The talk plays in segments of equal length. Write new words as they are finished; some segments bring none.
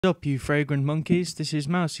What's up, you fragrant monkeys? This is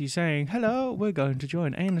Mousie saying, hello, we're going to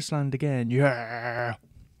join Anusland again. Yeah!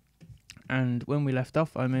 And when we left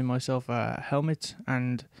off, I made myself a helmet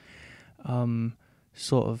and,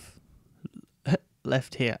 sort of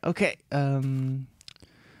left here. Okay, try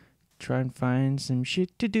and find some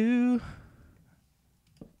shit to do.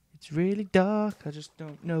 It's really dark. I just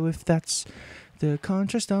don't know if that's the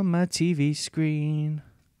contrast on my TV screen.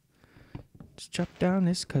 Let's chop down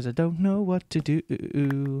this because I don't know what to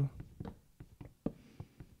do.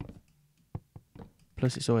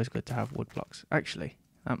 Plus, it's always good to have wood blocks. Actually,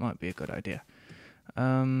 that might be a good idea.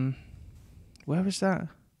 Where was that?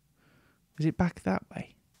 Is it back that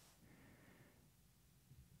way?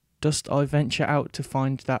 Dost I venture out to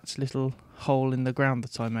find that little hole in the ground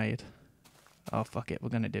that I made? Oh, fuck it. We're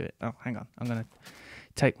going to do it. Oh, hang on. I'm going to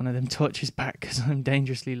take one of them torches back because I'm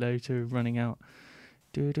dangerously low to running out.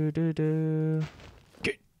 There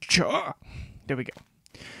we go.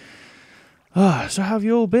 Ah, so how have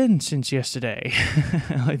you all been since yesterday?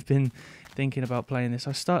 I've been thinking about playing this.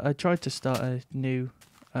 I tried to start a new.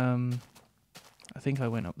 I think I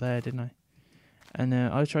went up there, didn't I? And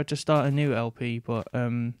I tried to start a new LP, but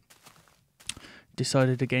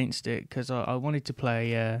decided against it because I wanted to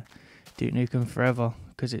play Duke Nukem Forever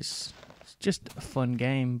because it's just a fun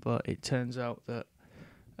game. But it turns out that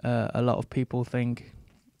a lot of people think,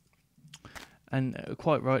 and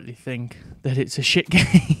quite rightly think, that it's a shit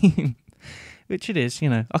game. Which it is, you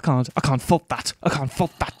know. I can't fault that. I can't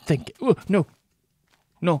fault that thing. Ooh, no.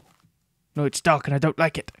 No, it's dark and I don't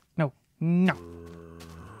like it. No.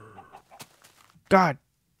 God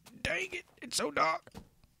dang it, it's so dark.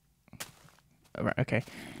 Alright, okay.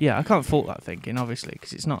 Yeah, I can't fault that thinking, obviously,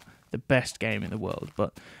 because it's not the best game in the world.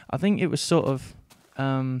 But I think it was sort of,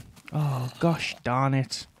 oh, gosh darn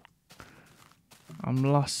it. I'm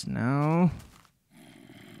lost now.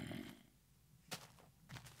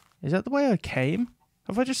 Is that the way I came?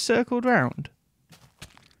 Have I just circled round?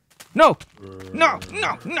 No! No!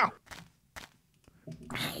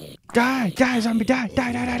 Die, zombie, die!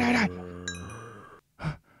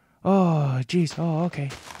 Oh, jeez. Oh,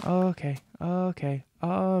 okay.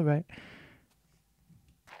 Alright.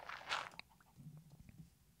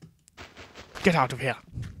 Get out of here!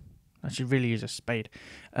 I should really use a spade.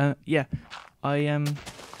 Yeah.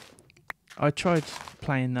 I tried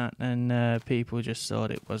playing that and people just thought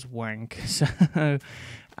it was wank, so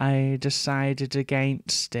I decided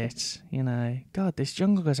against it, you know. God, this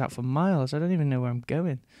jungle goes out for miles. I don't even know where I'm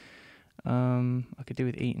going. I could do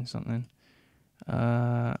with eating something.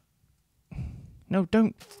 No,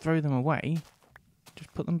 don't throw them away.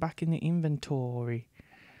 Just put them back in the inventory.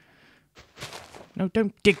 No,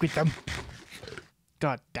 don't dig with them.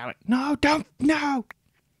 God damn it. No, don't! No!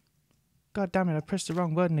 God damn it, I pressed the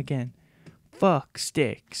wrong button again. Fuck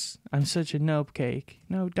sticks. I'm such a nub cake.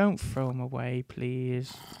 No, don't throw them away,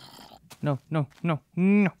 please. No.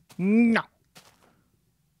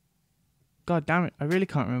 God damn it, I really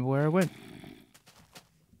can't remember where I went.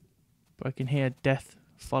 But I can hear death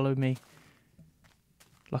follow me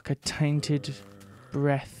like a tainted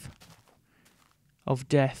breath of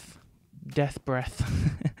death. Death breath.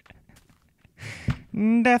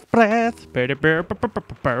 Death breath. Death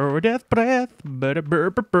breath.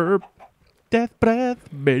 Death breath,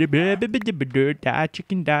 die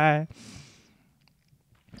chicken die.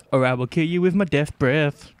 Or I will kill you with my death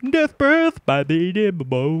breath. Death breath,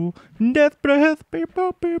 death breath.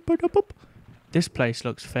 This place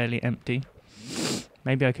looks fairly empty.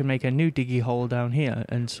 Maybe I can make a new diggy hole down here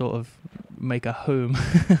and sort of make a home.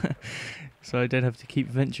 So I don't have to keep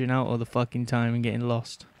venturing out all the fucking time and getting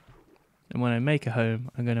lost. And when I make a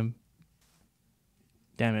home, I'm gonna...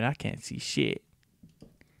 Damn it, I can't see shit.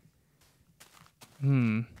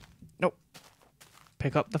 Nope.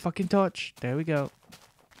 Pick up the fucking torch. There we go.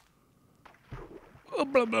 Oh,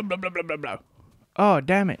 blah, blah, blah, blah, blah, blah, blah. Oh,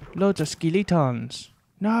 damn it. Loads of skeletons.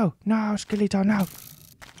 No, skeleton, no.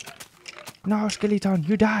 No, skeleton,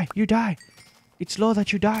 you die. It's law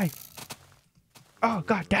that you die. Oh,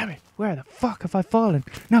 god damn it. Where the fuck have I fallen?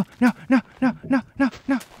 No.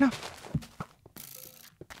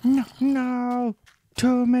 No.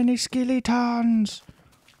 Too many skeletons.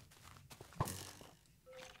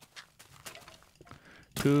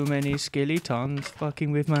 Too many skeletons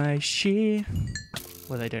fucking with my shit.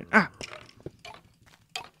 Well, they don't. Ah!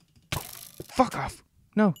 Fuck off!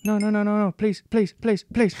 No. Please.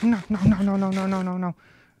 No.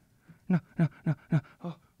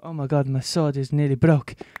 Oh my god, my sword is nearly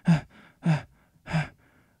broke.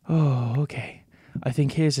 Oh, okay. I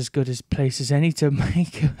think here's as good a place as any to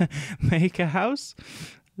make a house.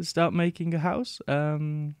 Start making a house.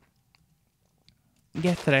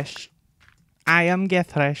 Get thresh. I am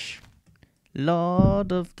Gethresh,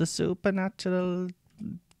 Lord of the supernatural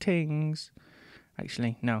things.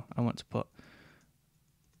 Actually, no, I want to put...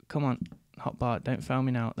 Come on, hotbar, don't fail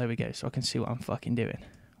me now. There we go, so I can see what I'm fucking doing.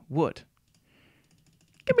 Wood.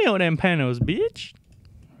 Give me all them panels, bitch.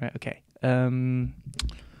 Right, okay. I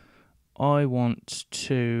want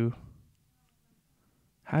to...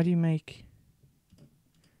 How do you make...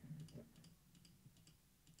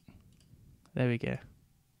 There we go.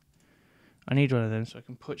 I need one of them so I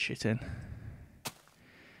can put shit in.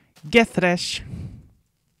 Gethresh.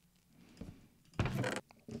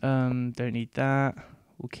 Don't need that.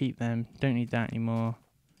 We'll keep them. Don't need that anymore.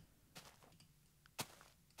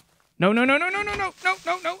 No, no, no, no, no, no, no, no,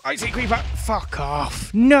 no, no. I see creeper. Fuck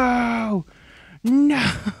off. No.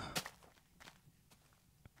 No.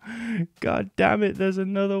 God damn it, there's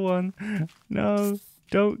another one. No,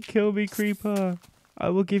 don't kill me, creeper. I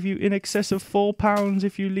will give you in excess of £4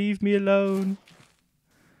 if you leave me alone.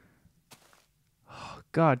 Oh,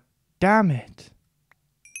 God damn it.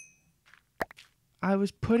 I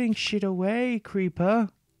was putting shit away, creeper.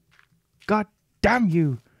 God damn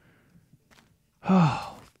you.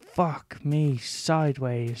 Oh, fuck me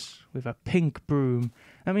sideways with a pink broom.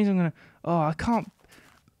 That means I'm gonna... Oh, I can't...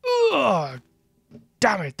 Oh,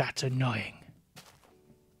 damn it, that's annoying.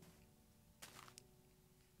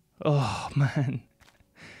 Oh, man.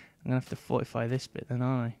 I'm going to have to fortify this bit then,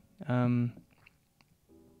 aren't I?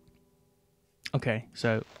 Okay,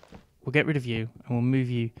 so we'll get rid of you and we'll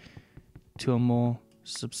move you to a more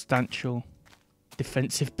substantial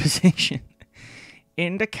defensive position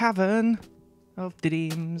in the cavern of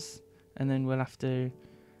dreams. And then we'll have to...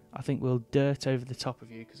 I think we'll dirt over the top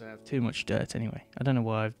of you because I have too much dirt anyway. I don't know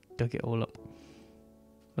why I've dug it all up.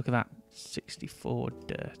 Look at that. 64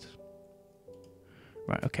 dirt.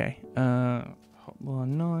 Right, okay. Hotbar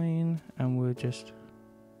 9, and we'll just...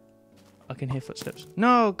 I can hear footsteps.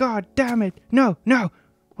 No, god damn it! No, no!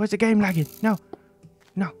 Where's the game lagging? No,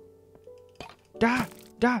 no. Die,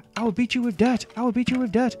 die! I will beat you with dirt! I will beat you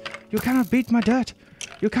with dirt! You cannot beat my dirt!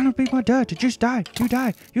 You cannot beat my dirt! Just die! You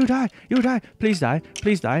die! You die! You die! Please die!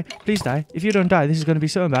 Please die! Please die! If you don't die, this is going to be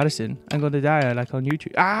so embarrassing. I'm going to die like on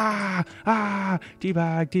YouTube. Ah! Ah!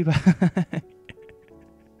 Debag! Debag!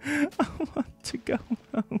 I want to go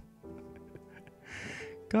home.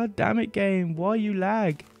 God damn it, game. Why you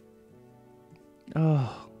lag?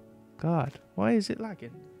 Oh, God. Why is it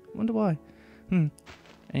lagging? I wonder why.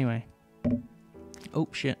 Anyway. Oh,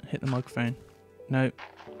 shit. Hit the microphone. No.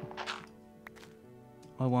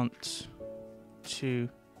 I want to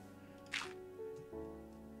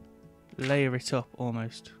layer it up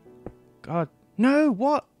almost. God. No,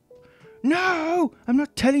 what? No! I'm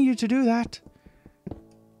not telling you to do that.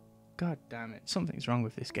 God damn it. Something's wrong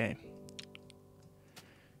with this game.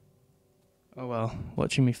 Oh well,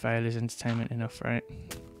 watching me fail is entertainment enough, right?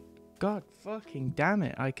 God fucking damn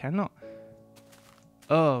it, I cannot.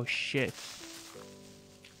 Oh shit.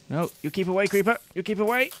 No, you keep away, creeper. You keep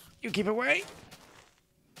away. You keep away.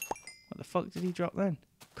 What the fuck did he drop then?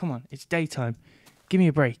 Come on, it's daytime. Give me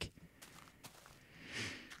a break.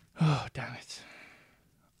 Oh, damn it.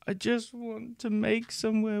 I just want to make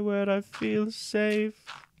somewhere where I feel safe.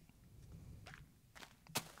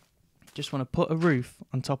 Just want to put a roof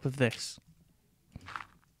on top of this.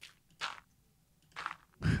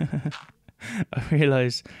 I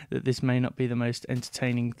realise that this may not be the most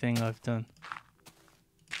entertaining thing I've done.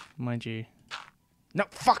 Mind you. No,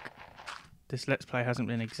 fuck! This Let's Play hasn't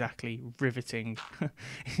been exactly riveting.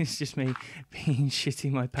 It's just me being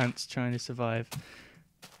shitting my pants trying to survive.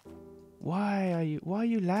 Why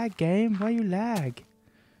you lag, game? Why you lag?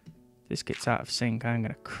 If this gets out of sync, I'm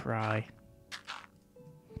gonna cry.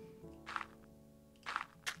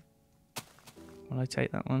 Will I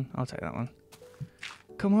take that one? I'll take that one.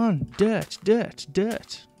 Come on, dirt, dirt,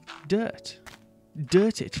 dirt, dirt.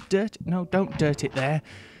 Dirt it, dirt. No, don't dirt it there.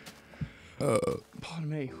 Pardon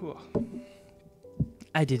me. Whew.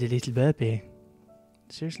 I did a little burpee.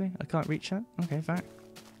 Seriously? I can't reach that? Okay, fine.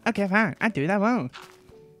 Okay, fine. I do that won't.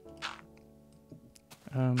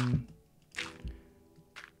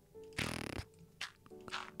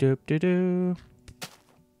 Doop doo doo.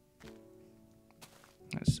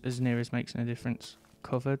 That's as near as makes no difference.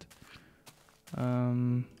 Covered.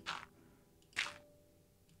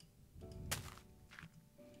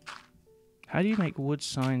 How do you make wood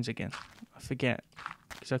signs again? I forget.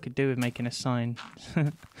 Because I could do with making a sign.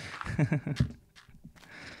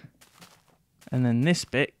 And then this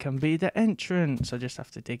bit can be the entrance. I just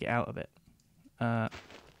have to dig it out a bit.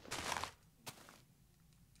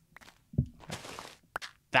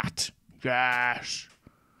 That. Yes.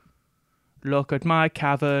 Look at my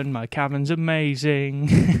cavern. My cavern's amazing.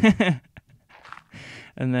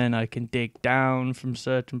 And then I can dig down from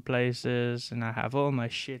certain places, and I have all my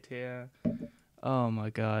shit here. Oh my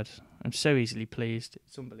god, I'm so easily pleased.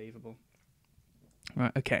 It's unbelievable.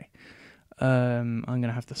 Right, okay. I'm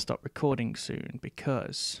gonna have to stop recording soon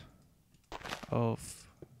because of,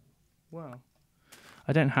 well,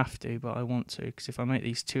 I don't have to, but I want to, because if I make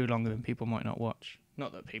these too long, then people might not watch.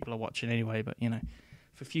 Not that people are watching anyway, but, you know,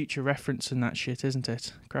 for future reference and that shit, isn't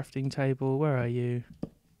it? Crafting table, where are you?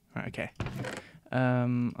 Right, okay. I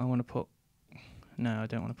want to put... No, I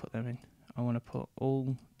don't want to put them in. I want to put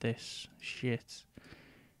all this shit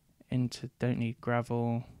into... Don't need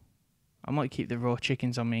gravel. I might keep the raw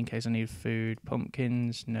chickens on me in case I need food.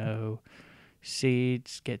 Pumpkins, no.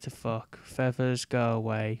 Seeds, get to fuck. Feathers, go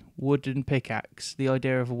away. Wooden pickaxe. The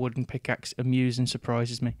idea of a wooden pickaxe amuses and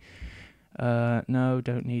surprises me. No,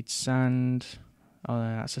 don't need sand. Oh,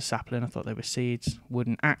 no, that's a sapling. I thought they were seeds.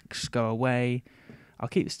 Wooden axe, go away. I'll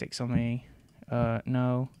keep the sticks on me.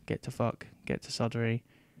 No, get to fuck. Get to soddery.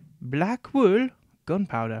 Black wool,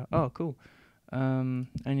 gunpowder. Oh, cool. Only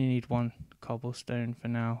need one cobblestone for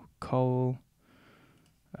now. Coal.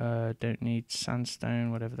 Don't need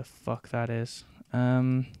sandstone, whatever the fuck that is.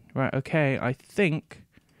 Right, okay, I think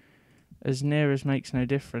as near as makes no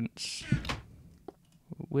difference.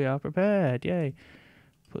 We are prepared, yay.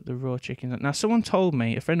 Put the raw chickens on. Now, someone told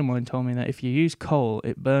me, a friend of mine told me that if you use coal,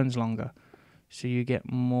 it burns longer. So you get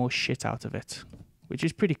more shit out of it. Which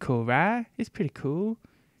is pretty cool, right? It's pretty cool.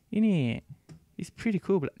 Isn't it? It's pretty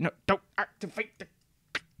cool, but... No, don't activate the...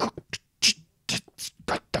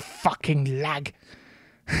 Got the fucking lag.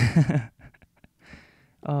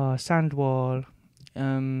 Oh, sand wall.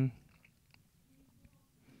 Yeah,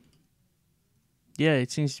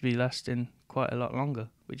 it seems to be lasting quite a lot longer,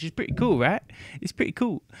 which is pretty cool, right? It's pretty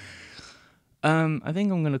cool. I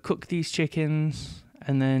think I'm gonna cook these chickens,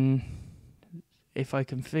 and then if I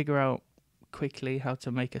can figure out quickly how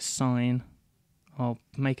to make a sign, I'll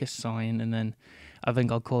make a sign, and then I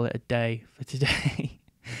think I'll call it a day for today.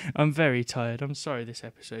 I'm very tired. I'm sorry this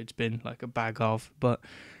episode's been like a bag of, but,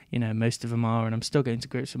 you know, most of them are, and I'm still getting to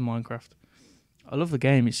grips with Minecraft. I love the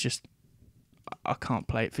game, it's just, I can't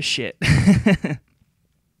play it for shit.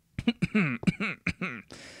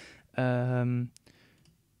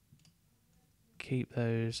 Keep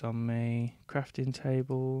those on me. Crafting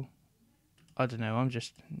table. I don't know, I'm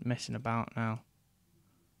just messing about now.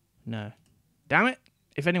 No. Damn it!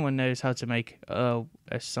 If anyone knows how to make a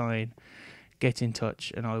sign, get in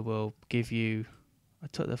touch and I will give you... I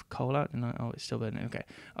took the coal out and oh, it's still burning. Okay.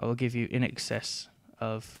 I will give you in excess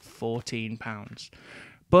of £14.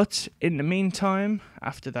 But in the meantime,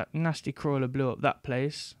 after that nasty crawler blew up that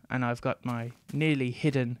place, and I've got my nearly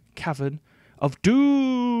hidden cavern of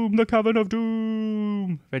doom, the cavern of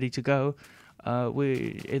doom, ready to go,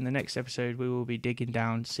 in the next episode we will be digging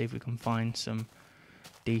down to see if we can find some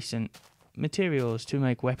decent materials to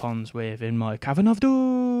make weapons with in my cavern of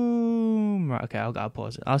doom. Right, okay, I'll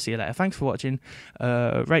pause it. I'll see you later. Thanks for watching.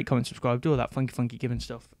 Rate, comment, subscribe, do all that funky giving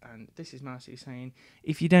stuff. And this is Mousie saying,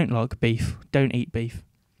 if you don't like beef, don't eat beef.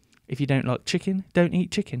 If you don't like chicken, don't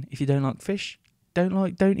eat chicken. If you don't like fish,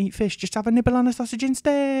 don't eat fish. Just have a nibble on a sausage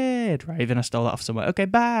instead. Right, even I stole that off somewhere. Okay,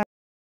 bye.